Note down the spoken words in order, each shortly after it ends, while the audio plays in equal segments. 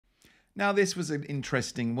Now, this was an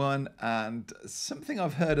interesting one and something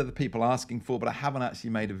I've heard other people asking for, but I haven't actually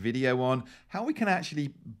made a video on, how we can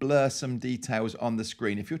actually blur some details on the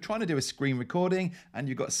screen. If you're trying to do a screen recording and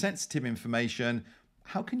you've got sensitive information,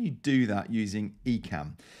 how can you do that using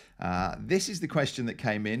Ecamm? This is the question that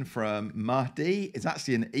came in from Mahdi. It's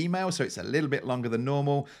actually an email, so it's a little bit longer than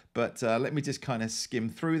normal, but let me just kind of skim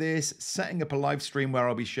through this. Setting up a live stream where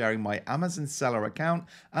I'll be sharing my Amazon seller account,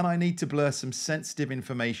 and I need to blur some sensitive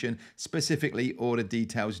information, specifically order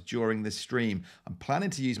details during the stream. I'm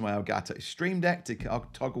planning to use my 𝗥𝗘𝗘𝗏 Streamdeck to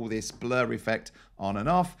toggle this blur effect on and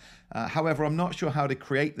off. However, I'm not sure how to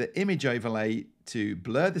create the image overlay to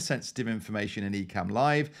blur the sensitive information in Ecamm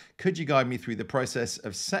Live. Could you guide me through the process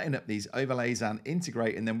of setting up these overlays and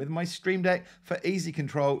integrating them with my Streamdeck for easy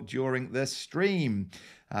control during the stream?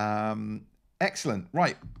 Excellent.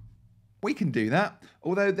 Right, we can do that.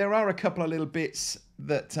 Although there are a couple of little bits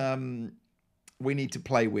that we need to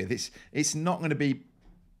play with. It's not going to be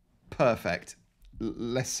perfect.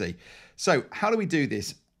 Let's see. So how do we do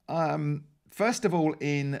this? First of all,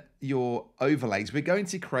 in your overlays, we're going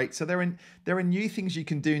to create, so there are new things you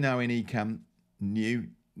can do now in Ecamm, new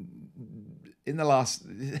in the last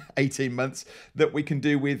 18 months that we can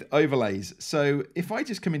do with overlays. So if I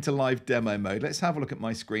just come into live demo mode, let's have a look at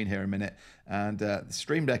my screen here a minute. And the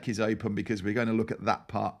Streamdeck is open because we're going to look at that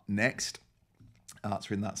part next,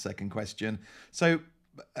 answering that second question. So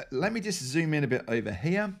let me just zoom in a bit over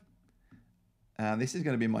here. And this is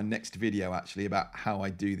going to be my next video actually about how I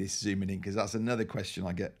do this zooming in, because that's another question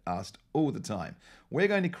I get asked all the time. We're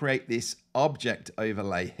going to create this object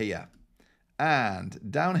overlay here and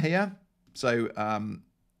down here. So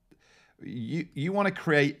you want to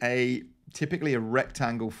create typically a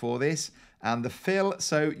rectangle for this, and the fill.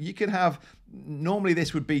 So you could have, normally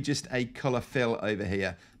this would be just a color fill over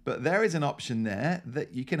here, but there is an option there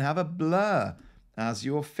that you can have a blur as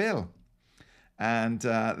your fill. And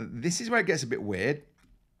this is where it gets a bit weird,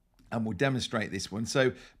 and we'll demonstrate this one.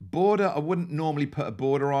 So border, I wouldn't normally put a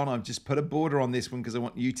border on. I've just put a border on this one because I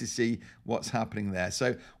want you to see what's happening there.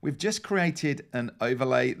 So we've just created an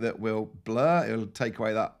overlay that will blur. It'll take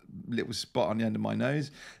away that little spot on the end of my nose.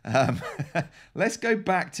 Let's go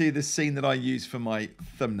back to the scene that I use for my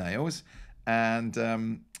thumbnails.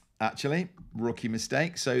 And actually, rookie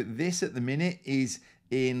mistake. So this at the minute is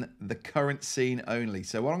in the current scene only.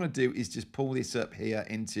 So what I'm going to do is just pull this up here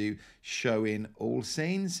into show in all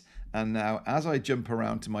scenes. And now as I jump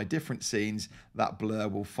around to my different scenes, that blur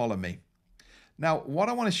will follow me. Now, what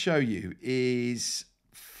I want to show you is,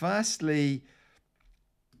 firstly,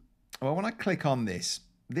 well, when I click on this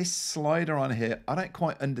slider on here, I don't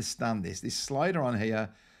quite understand this. This slider on here,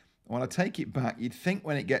 when I take it back, you'd think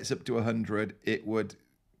when it gets up to 100, it would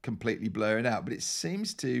completely blur it out, but it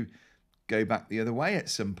seems to go back the other way at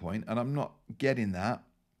some point, and I'm not getting that.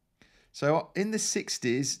 So in the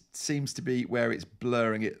 60s seems to be where it's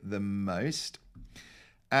blurring it the most.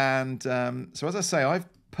 And so as I say, I've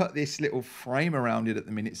put this little frame around it at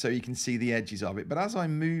the minute so you can see the edges of it. But as I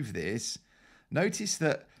move this, notice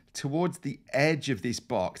that towards the edge of this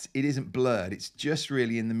box, it isn't blurred. It's just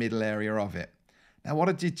really in the middle area of it. Now, what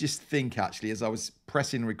I did just think actually as I was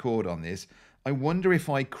pressing record on this, I wonder if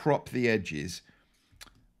I crop the edges,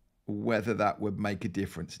 whether that would make a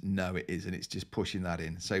difference. No, it isn't. It's just pushing that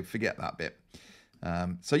in. So forget that bit.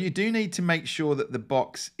 So you do need to make sure that the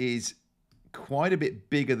box is quite a bit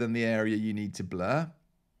bigger than the area you need to blur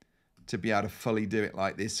to be able to fully do it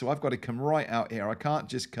like this. So I've got to come right out here. I can't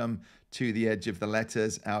just come to the edge of the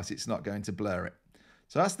letters, else it's not going to blur it.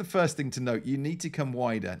 So that's the first thing to note. You need to come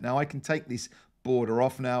wider. Now I can take this border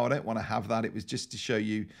off now. I don't want to have that. It was just to show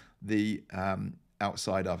you the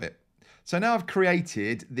outside of it. So now I've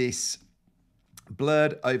created this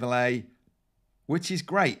blurred overlay, which is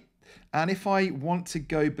great. And if I want to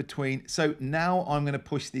go between, so now I'm going to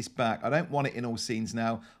push this back. I don't want it in all scenes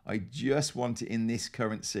now. I just want it in this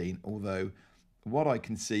current scene. Although what I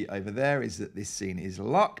can see over there is that this scene is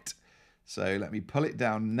locked. So let me pull it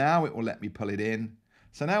down. Now it will let me pull it in.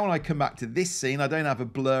 So now when I come back to this scene, I don't have a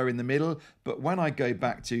blur in the middle, but when I go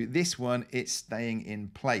back to this one, it's staying in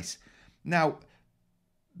place. Now,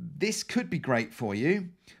 this could be great for you,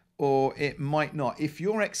 or it might not. If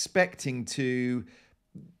you're expecting to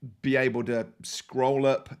be able to scroll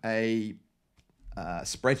up a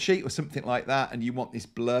spreadsheet or something like that, and you want this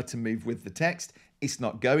blur to move with the text, it's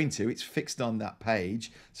not going to. It's fixed on that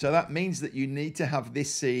page. So that means that you need to have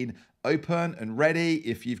this scene open and ready.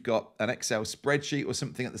 If you've got an Excel spreadsheet or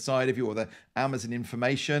something at the side of you, or the Amazon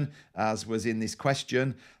information, as was in this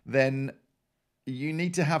question, then you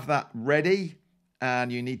need to have that ready,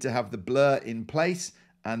 and you need to have the blur in place,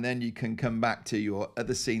 and then you can come back to your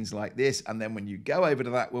other scenes like this. And then when you go over to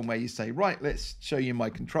that one where you say, right, let's show you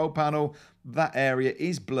my control panel, that area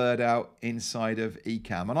is blurred out inside of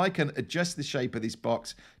Ecamm. And I can adjust the shape of this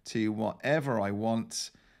box to whatever I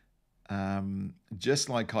want, just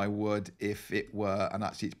like I would if it were, and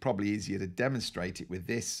actually it's probably easier to demonstrate it with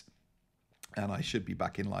this. And I should be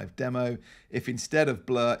back in live demo. If instead of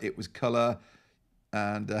blur, it was color,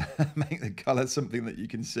 and make the color something that you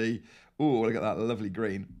can see. Oh, look at that lovely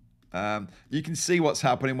green. You can see what's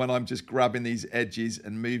happening when I'm just grabbing these edges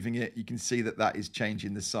and moving it. You can see that that is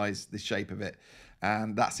changing the size, the shape of it.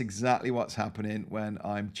 And that's exactly what's happening when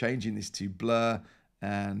I'm changing this to blur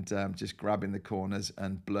and just grabbing the corners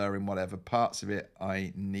and blurring whatever parts of it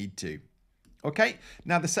I need to. Okay,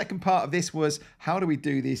 now the second part of this was, how do we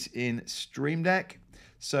do this in Streamdeck?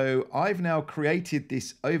 So I've now created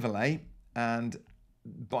this overlay, and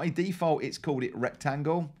by default, it's called it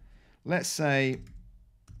rectangle. Let's say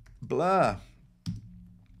blur.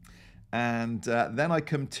 And then I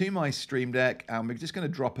come to my Streamdeck, and we're just going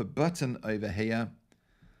to drop a button over here.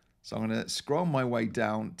 So I'm going to scroll my way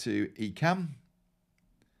down to Ecamm.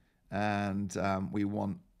 And we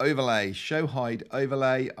want overlay, show hide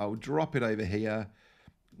overlay. I'll drop it over here.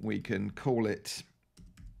 We can call it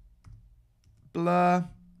blur.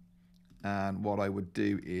 And what I would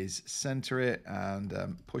do is center it and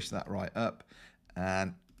push that right up.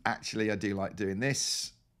 And actually, I do like doing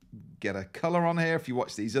this. Get a color on here. If you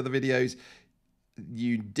watch these other videos,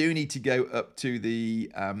 you do need to go up to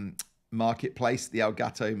the marketplace, the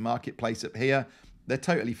𝗥𝗘𝗘𝗦 marketplace up here. They're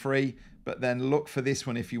totally free, but then look for this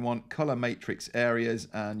one if you want color matrix areas,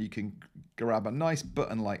 and you can grab a nice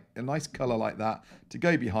button, like a nice color like that to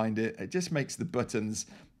go behind it. It just makes the buttons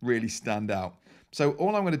really stand out. So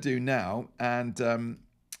all I'm going to do now, and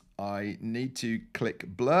I need to click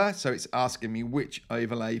blur. So it's asking me which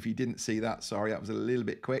overlay. If you didn't see that, sorry, that was a little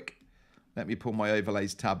bit quick. Let me pull my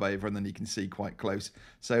overlays tab over, and then you can see quite close.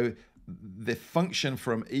 So the function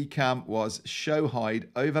from Ecamm was show hide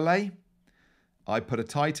overlay. I put a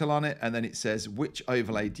title on it, and then it says, which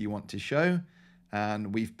overlay do you want to show?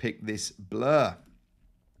 And we've picked this blur.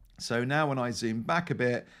 So now when I zoom back a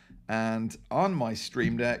bit, and on my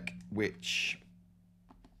Streamdeck, which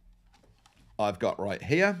I've got right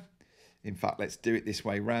here. In fact, let's do it this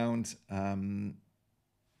way round.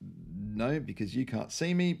 No, because you can't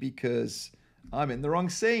see me because I'm in the wrong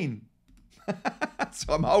scene.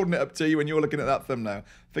 So I'm holding it up to you when you're looking at that thumbnail.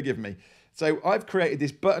 Forgive me. So I've created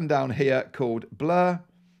this button down here called blur,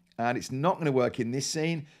 and it's not going to work in this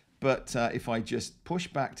scene. But if I just push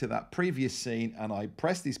back to that previous scene and I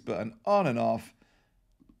press this button on and off,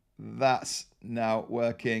 that's now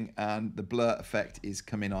working, and the blur effect is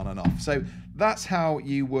coming on and off. So that's how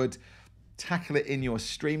you would tackle it in your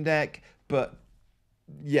Streamdeck. But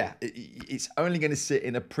yeah, it's only going to sit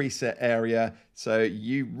in a preset area, so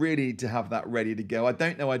you really need to have that ready to go. I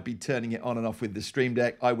don't know I'd be turning it on and off with the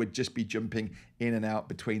Streamdeck. I would just be jumping in and out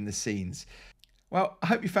between the scenes. Well, I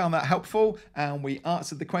hope you found that helpful and we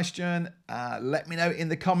answered the question. Let me know in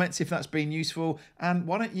the comments if that's been useful, and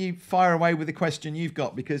why don't you fire away with the question you've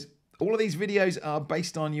got, because all of these videos are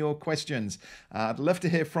based on your questions. I'd love to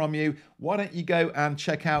hear from you. Why don't you go and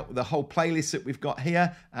check out the whole playlist that we've got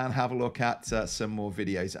here and have a look at some more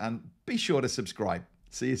videos, and be sure to subscribe.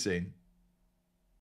 See you soon.